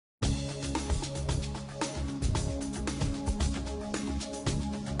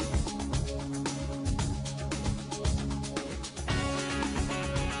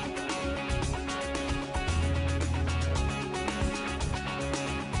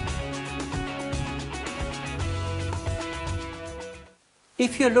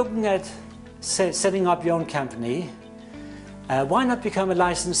If you're looking at setting up your own company, why not become a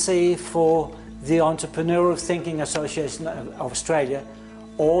licensee for the Entrepreneurial Thinking Association of Australia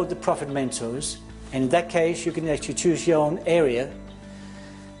or the Profit Mentors? And in that case, you can actually choose your own area.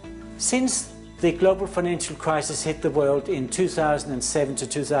 Since the global financial crisis hit the world in 2007 to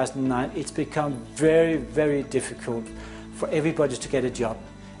 2009, it's become very, very difficult for everybody to get a job,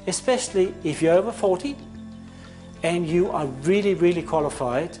 especially if you're over 40 and you are really, really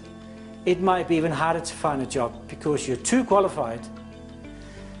qualified. It might be even harder to find a job because you're too qualified.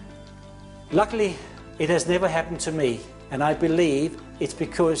 Luckily, it has never happened to me, and I believe it's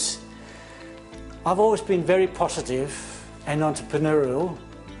because I've always been very positive and entrepreneurial,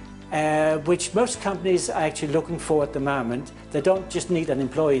 which most companies are actually looking for at the moment. They don't just need an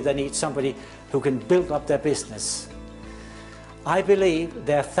employee, they need somebody who can build up their business. I believe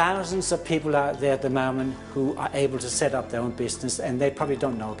there are thousands of people out there at the moment who are able to set up their own business, and they probably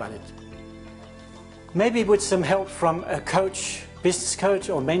don't know about it. Maybe with some help from a coach, business coach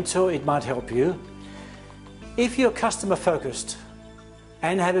or mentor, it might help you. If you're customer focused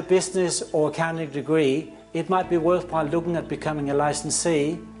and have a business or accounting degree, it might be worthwhile looking at becoming a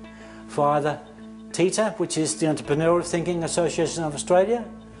licensee for either TITA, which is the Entrepreneurial Thinking Association of Australia,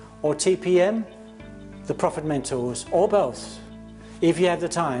 or TPM, the Profit Mentors, or both, if you have the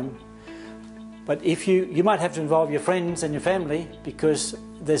time. But if you might have to involve your friends and your family because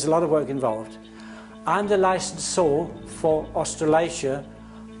there's a lot of work involved. I'm the licensor for Australasia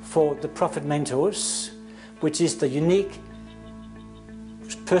for the Profit Mentors, which is the unique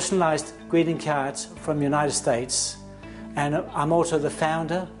personalized greeting cards from the United States, and I'm also the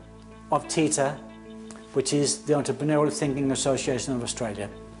founder of TITA, which is the Entrepreneurial Thinking Association of Australia.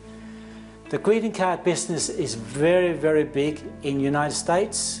 The greeting card business is very, very big in the United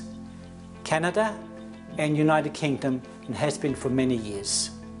States, Canada and United Kingdom, and has been for many years.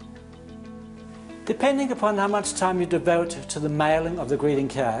 Depending upon how much time you devote to the mailing of the greeting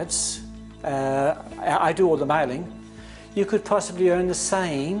cards, I do all the mailing, you could possibly earn the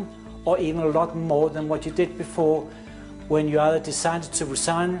same or even a lot more than what you did before when you either decided to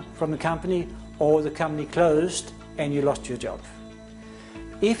resign from the company or the company closed and you lost your job.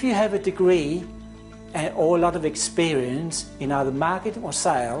 If you have a degree or a lot of experience in either marketing or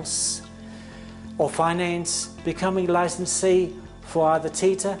sales or finance, becoming a licensee for either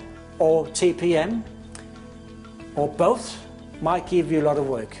TITA or TPM or both might give you a lot of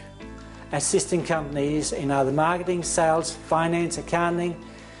work, assisting companies in either marketing, sales, finance, accounting,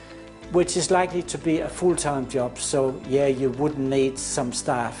 which is likely to be a full-time job. So yeah, you would need some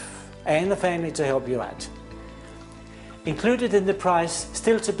staff and a family to help you out. Included in the price,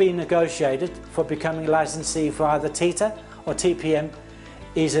 still to be negotiated for becoming a licensee for either TITA or TPM,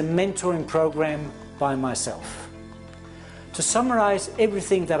 is a mentoring program by myself. To summarize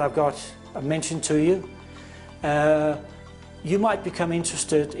everything that I've mentioned to you, you might become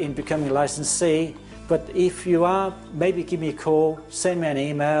interested in becoming a licensee, but if you are, maybe give me a call, send me an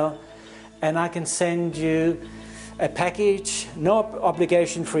email, and I can send you a package, no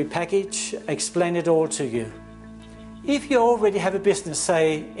obligation free package, explain it all to you. If you already have a business,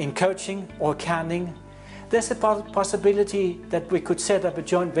 say in coaching or accounting, there's a possibility that we could set up a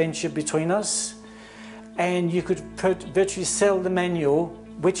joint venture between us, and you could virtually sell the manual,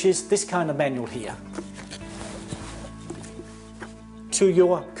 which is this kind of manual here, to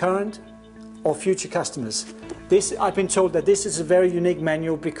your current or future customers. I've been told that this is a very unique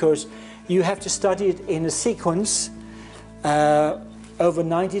manual because you have to study it in a sequence over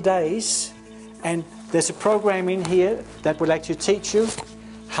 90 days, and there's a program in here that will actually teach you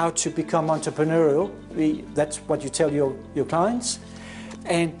how to become entrepreneurial. That's what you tell your clients.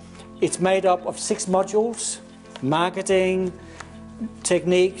 And it's made up of 6 modules: marketing,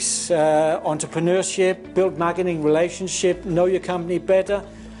 techniques, entrepreneurship, build marketing relationship, know your company better,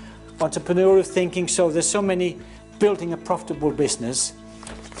 entrepreneurial thinking. So there's so many, building a profitable business.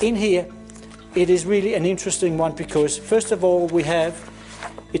 In here, it is really an interesting one because first of all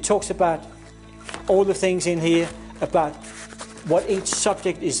it talks about all the things in here about what each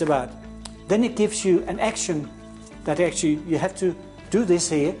subject is about. Then it gives you an action that actually you have to do this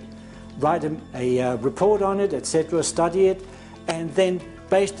here, write a report on it, etc., study it, and then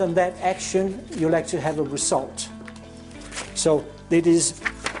based on that action you'll actually have a result. So it is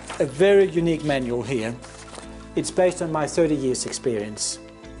a very unique manual here. It's based on my 30 years experience.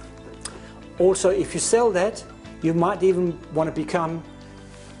 Also, if you sell that, you might even want to become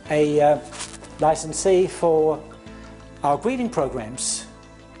a licensee for our greeting programs.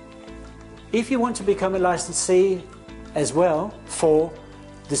 If you want to become a licensee as well for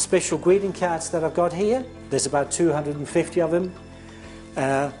the special greeting cards that I've got here, there's about 250 of them,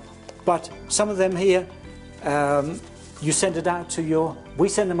 But some of them here, you send it out to we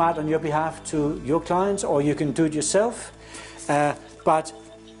send them out on your behalf to your clients, or you can do it yourself. But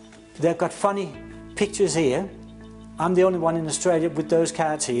they've got funny pictures here. I'm the only one in Australia with those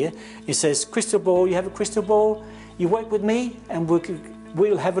cards here. It says, crystal ball, you have a crystal ball, you work with me, and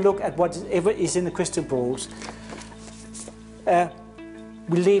we'll have a look at whatever is in the crystal balls.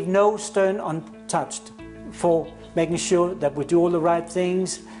 We leave no stone untouched for making sure that we do all the right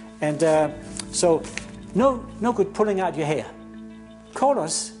things, and so no good pulling out your hair. Call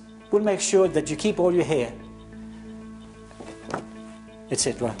us, we'll make sure that you keep all your hair,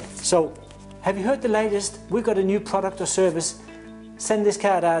 etc. So, have you heard the latest? We've got a new product or service. Send this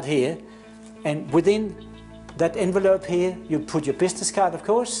card out here, and within that envelope here, you put your business card, of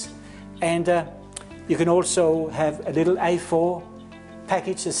course, and you can also have a little A4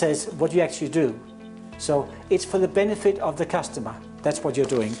 package that says what you actually do. So it's for the benefit of the customer. That's what you're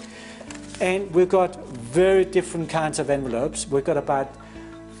doing. And we've got very different kinds of envelopes. We've got about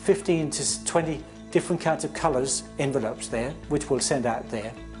 15 to 20 different kinds of colors envelopes there, which we'll send out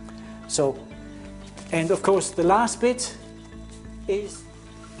there. So, and of course the last bit is,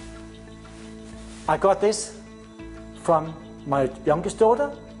 I got this from my youngest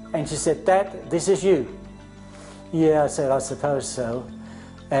daughter, and she said, "Dad, this is you." Yeah, I said, "I suppose so."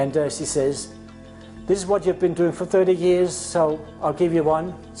 And she says, "This is what you've been doing for 30 years, so I'll give you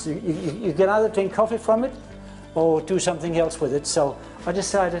one. So you can either drink coffee from it or do something else with it." So I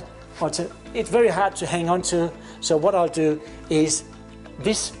decided, it's very hard to hang on to, so what I'll do is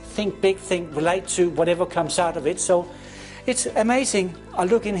this think big thing relate to whatever comes out of it. So it's amazing. I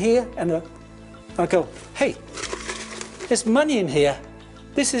look in here and I go, hey, there's money in here.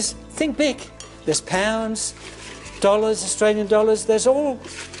 This is think big. There's pounds, dollars, Australian dollars, there's all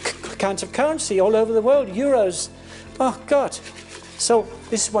kinds of currency all over the world, euros. Oh God. So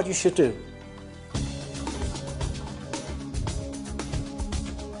this is what you should do.